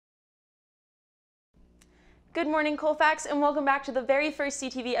Good morning, Colfax, and welcome back to the very first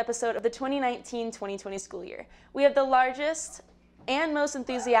CTV episode of the 2019-2020 school year. We have the largest and most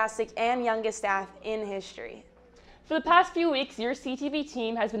enthusiastic and youngest staff in history. For the past few weeks, your CTV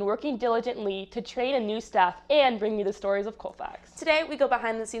team has been working diligently to train a new staff and bring you the stories of Colfax. Today, we go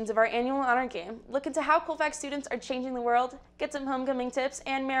behind the scenes of our annual honor game, look into how Colfax students are changing the world, get some homecoming tips,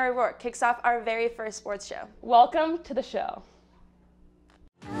 and Mierow kicks off our very first sports show. Welcome to the show.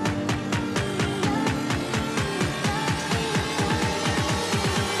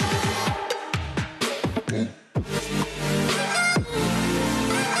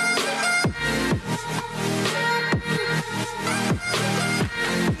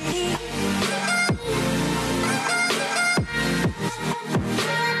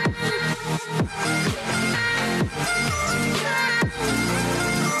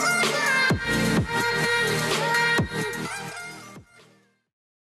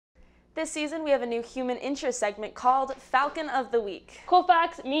 This season, we have a new human interest segment called Falcon of the Week.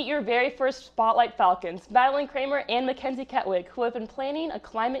 Colfax, meet your very first Spotlight Falcons, Madeline Kramer and Mackenzie Ketwig, who have been planning a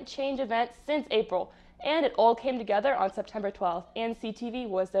climate change event since April, and it all came together on September 12th, and CTV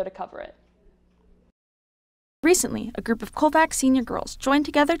was there to cover it. Recently, a group of Colfax senior girls joined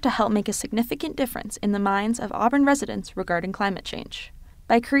together to help make a significant difference in the minds of Auburn residents regarding climate change.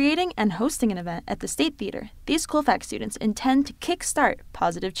 By creating and hosting an event at the State Theater, these Colfax students intend to kickstart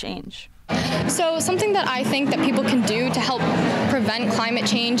positive change. So something that I think that people can do to help prevent climate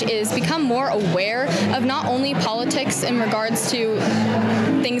change is become more aware of not only politics in regards to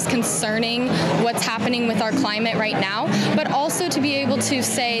things concerning what's happening with our climate right now, but also to be able to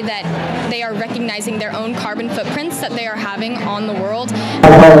say that they are recognizing their own carbon footprints that they are having on the world.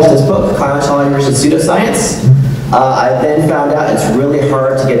 I published this book, Climate Tolerance and Pseudoscience. I then found out it's really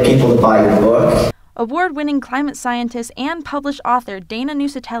hard to get people to buy your book. Award-winning climate scientist and published author Dana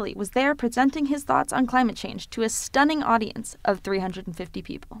Satterlee was there presenting his thoughts on climate change to a stunning audience of 350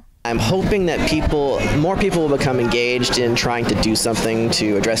 people. I'm hoping that more people will become engaged in trying to do something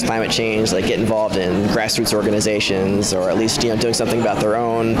to address climate change, like get involved in grassroots organizations, or at least doing something about their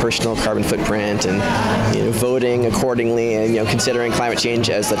own personal carbon footprint, and voting accordingly, and considering climate change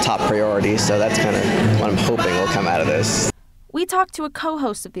as the top priority. So that's kind of what I'm hoping will come out of this. We talked to a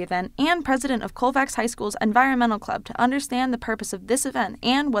co-host of the event and president of Colfax High School's Environmental Club to understand the purpose of this event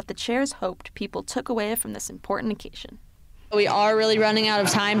and what the chairs hoped people took away from this important occasion. We are really running out of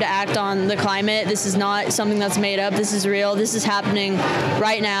time to act on the climate. This is not something that's made up. This is real. This is happening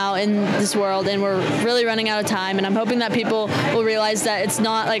right now in this world, and we're really running out of time. And I'm hoping that people will realize that it's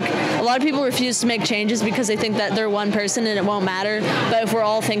not like a lot of people refuse to make changes because they think that they're one person and it won't matter. But if we're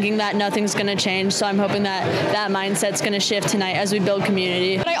all thinking that, nothing's going to change. So I'm hoping that that mindset's going to shift tonight as we build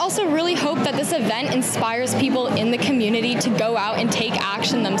community. But I also really hope that this event inspires people in the community to go out and take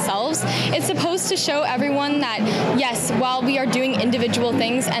action themselves. It's supposed to show everyone that, yes, while we are doing individual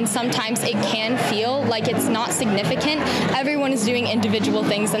things and sometimes it can feel like it's not significant, everyone is doing individual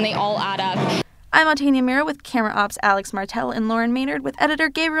things and they all add up. I'm Autania Mierow with camera ops Alex Martell and Lauren Maynard with editor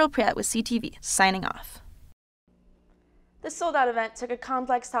Gabriel Piette with CTV, signing off. This sold-out event took a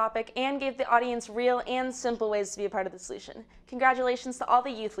complex topic and gave the audience real and simple ways to be a part of the solution. Congratulations to all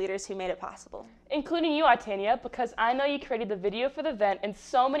the youth leaders who made it possible. Including you, Autania, because I know you created the video for the event, and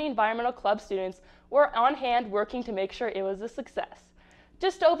so many environmental club students were on hand working to make sure it was a success.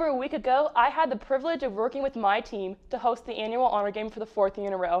 Just over a week ago, I had the privilege of working with my team to host the annual honor game for the 4th year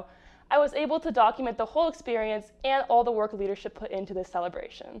in a row. I was able to document the whole experience and all the work leadership put into this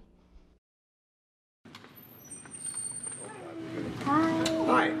celebration.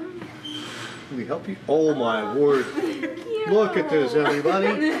 Hi. Can we help you? Oh my word. Look at this,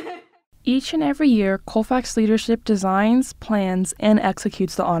 everybody. Each and every year, Colfax leadership designs, plans, and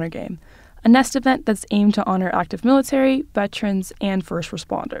executes the honor game, a nest event that's aimed to honor active military, veterans, and first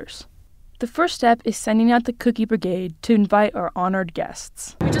responders. The first step is sending out the cookie brigade to invite our honored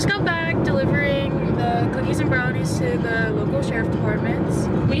guests. We just got back delivering the cookies and brownies to the local sheriff departments.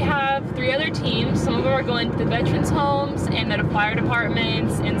 We have 3 other teams. Some of them are going to the veterans' homes and the fire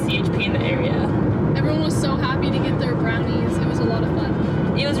departments and CHP in the area. Everyone was so happy to get their brownies. It was a lot of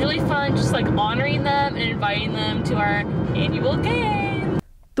fun. It was really fun just honoring them and inviting them to our annual game.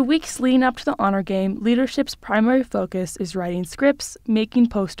 The weeks leading up to the honor game, leadership's primary focus is writing scripts, making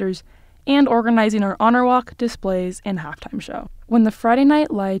posters, and organizing our honor walk, displays, and halftime show. When the Friday night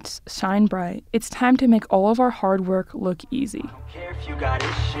lights shine bright, it's time to make all of our hard work look easy. I don't care if you got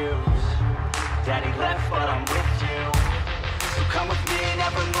issues. Daddy left, but I'm with you. So come with me,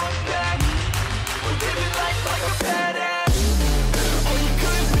 never look back. We're living life like a badass. Oh, you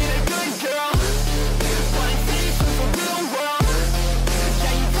could be a good girl. Running deep for the real world.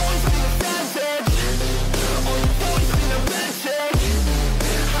 Yeah, you always be the savage.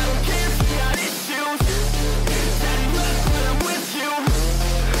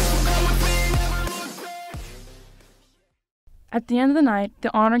 At the end of the night,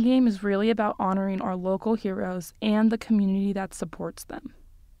 the honor game is really about honoring our local heroes and the community that supports them.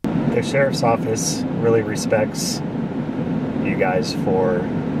 The Sheriff's Office really respects you guys for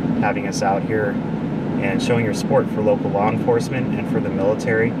having us out here and showing your support for local law enforcement and for the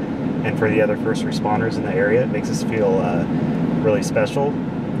military and for the other first responders in the area. It makes us feel really special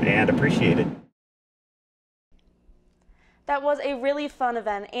and appreciated. That was a really fun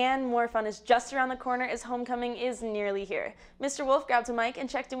event, and more fun is just around the corner as homecoming is nearly here. Mr. Wolf grabbed a mic and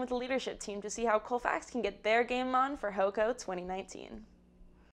checked in with the leadership team to see how Colfax can get their game on for HOCO 2019.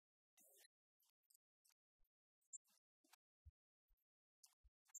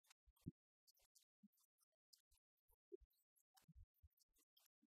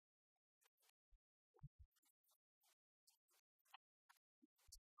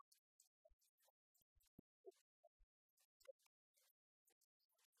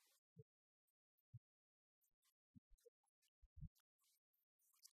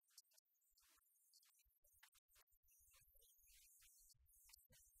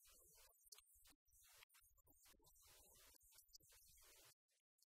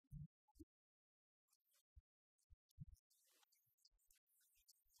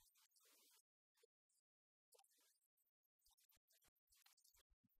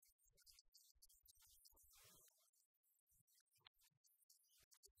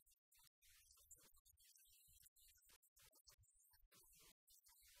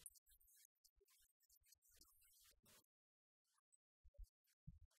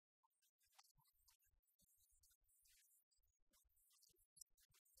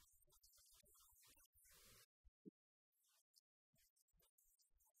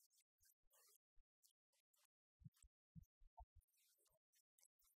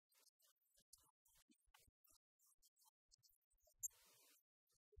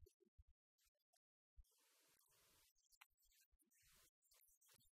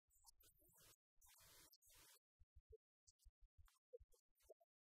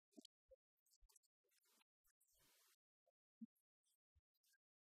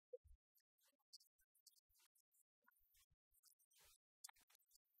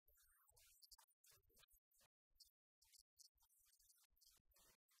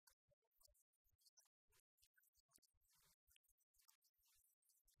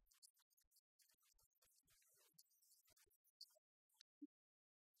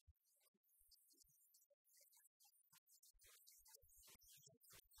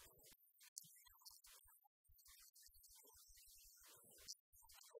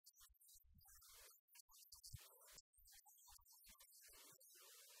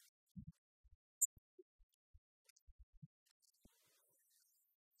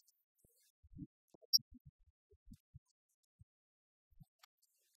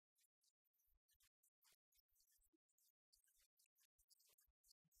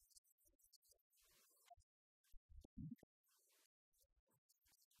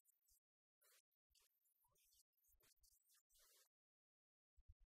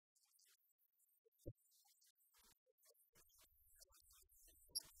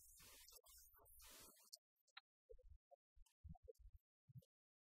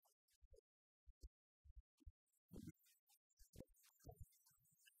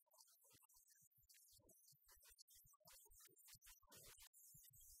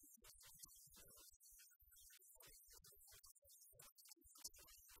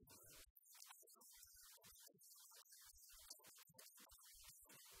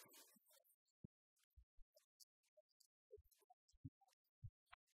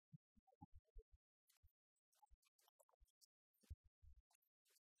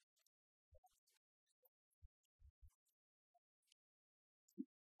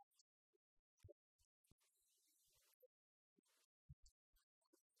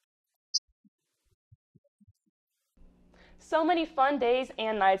 So many fun days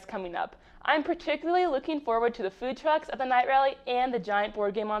and nights coming up. I'm particularly looking forward to the food trucks at the night rally and the giant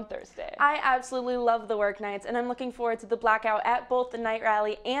board game on Thursday. I absolutely love the work nights, and I'm looking forward to the blackout at both the night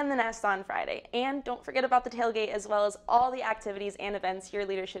rally and the Nest on Friday. And don't forget about the tailgate, as well as all the activities and events your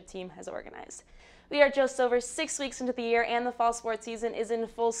leadership team has organized. We are just over 6 weeks into the year, and the fall sports season is in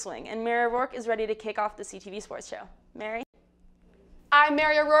full swing, and Mary O'Rourke is ready to kick off the CTV Sports Show. Mary? I'm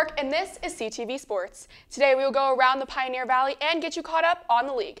Mary O'Rourke, and this is CTV Sports. Today we will go around the Pioneer Valley and get you caught up on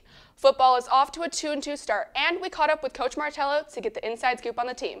the league. Football is off to a 2-2 start, and we caught up with Coach Martello to get the inside scoop on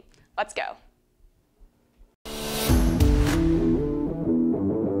the team. Let's go.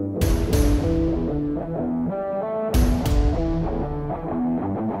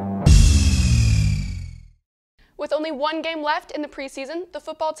 With With only one game left in the preseason, the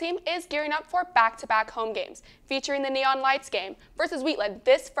football team is gearing up for back-to-back home games, featuring the Neon Lights game versus Wheatland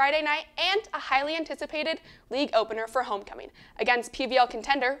this Friday night and a highly anticipated league opener for homecoming against PVL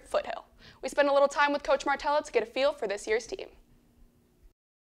contender Foothill. We spent a little time with Coach Martello to get a feel for this year's team.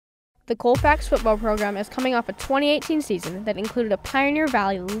 The Colfax football program is coming off a 2018 season that included a Pioneer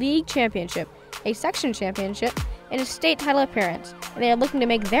Valley League championship, a section championship, and a state title appearance, and they are looking to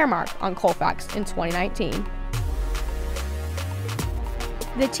make their mark on Colfax in 2019.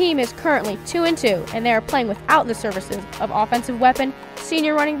 The team is currently 2-2, and they are playing without the services of offensive weapon,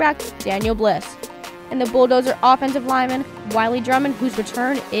 senior running back Daniel Bliss, and the Bulldozer offensive lineman Wiley Drummond, whose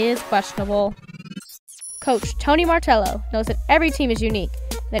return is questionable. Coach Tony Martello knows that every team is unique,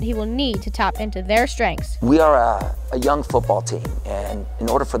 that he will need to tap into their strengths. We are a young football team, and in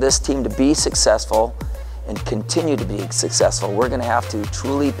order for this team to be successful and continue to be successful, we're going to have to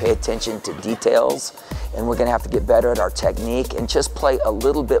truly pay attention to details, and we're going to have to get better at our technique and just play a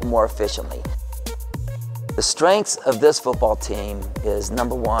little bit more efficiently. The strengths of this football team is,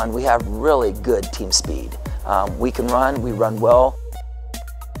 number one, we have really good team speed. We can run, we run well.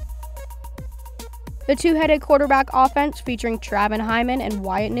 The two-headed quarterback offense featuring Traven Hyman and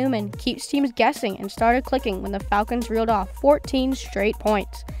Wyatt Newman keeps teams guessing and started clicking when the Falcons reeled off 14 straight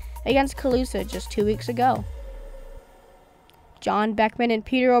points against Colusa just 2 weeks ago. John Beckman and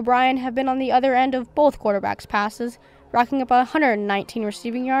Peter O'Brien have been on the other end of both quarterbacks' passes, racking up 119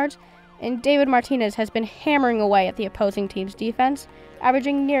 receiving yards, and David Martinez has been hammering away at the opposing team's defense,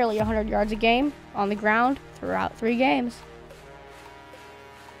 averaging nearly 100 yards a game on the ground throughout 3 games.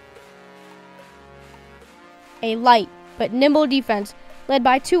 A light but nimble defense, led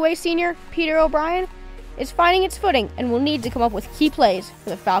by two-way senior Peter O'Brien, is finding its footing and will need to come up with key plays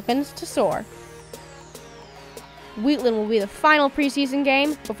for the Falcons to soar. Wheatland will be the final preseason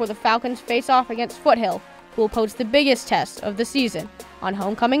game before the Falcons face off against Foothill, who will pose the biggest test of the season on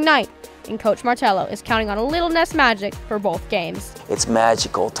homecoming night, and Coach Martello is counting on a little Nest magic for both games. It's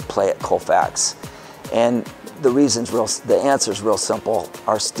magical to play at Colfax, and the answer is real simple.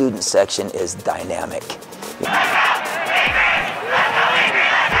 Our student section is dynamic.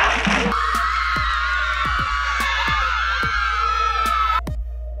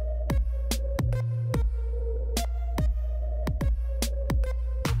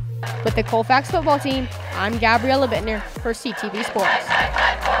 With the Colfax football team, I'm Gabriella Bittner for CTV Sports.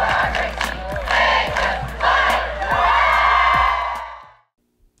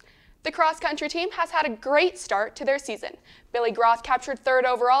 The cross-country team has had a great start to their season. Billy Groth captured 3rd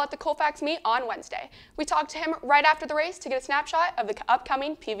overall at the Colfax meet on Wednesday. We talked to him right after the race to get a snapshot of the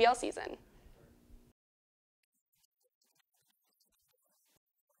upcoming PVL season.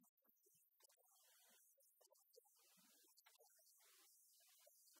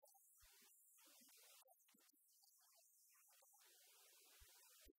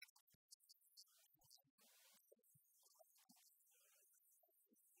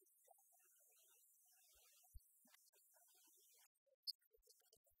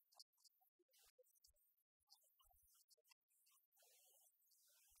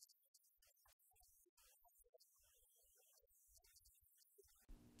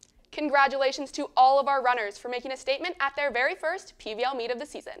 Congratulations to all of our runners for making a statement at their very first PVL meet of the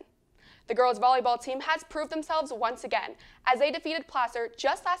season. The girls volleyball team has proved themselves once again as they defeated Placer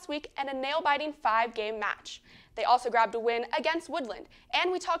just last week in a nail-biting 5-game match. They also grabbed a win against Woodland,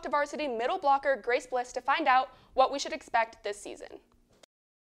 and we talked to varsity middle blocker Grace Bliss to find out what we should expect this season.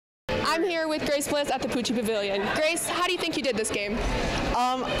 I'm here with Grace Bliss at the Pucci Pavilion. Grace, how do you think you did this game?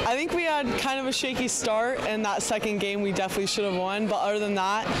 I think we had kind of a shaky start, and that second game we definitely should have won, but other than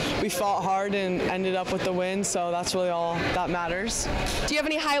that, we fought hard and ended up with the win, so that's really all that matters. Do you have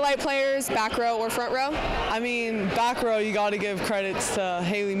any highlight players, back row or front row? I mean, back row, you got to give credits to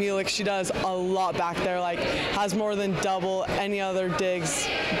Haley Mielik. She does a lot back there, like has more than double any other digs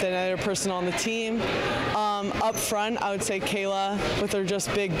than any other person on the team. Up front, I would say Kayla with her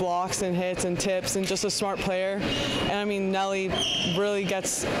just big blocks and hits and tips and just a smart player. And I mean, Nelly really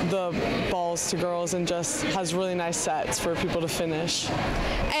gets the balls to girls and just has really nice sets for people to finish.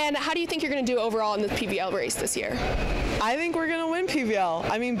 And how do you think you're going to do overall in the PVL race this year? I think we're going to win PVL.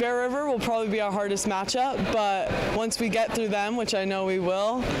 I mean, Bear River will probably be our hardest matchup, but once we get through them, which I know we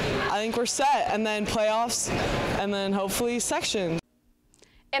will, I think we're set. And then playoffs, and then hopefully section.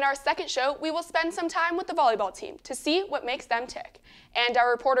 In our second show, we will spend some time with the volleyball team to see what makes them tick. And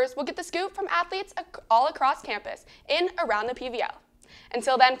our reporters will get the scoop from athletes all across campus in Around the PVL.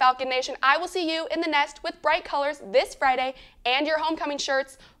 Until then, Falcon Nation, I will see you in the nest with bright colors this Friday and your homecoming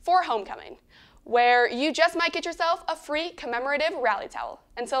shirts for homecoming, where you just might get yourself a free commemorative rally towel.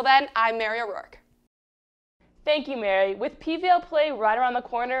 Until then, I'm Mierow. Thank you, Mary. With PVL play right around the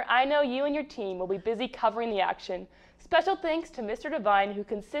corner, I know you and your team will be busy covering the action. Special thanks to Mr. Devine, who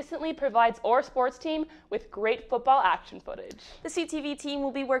consistently provides our sports team with great football action footage. The CTV team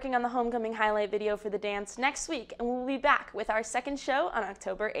will be working on the homecoming highlight video for the dance next week, and we'll be back with our second show on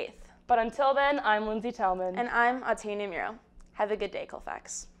October 8th. But until then, I'm Lindsey Tellman. And I'm Autania Mierow. Have a good day,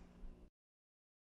 Colfax.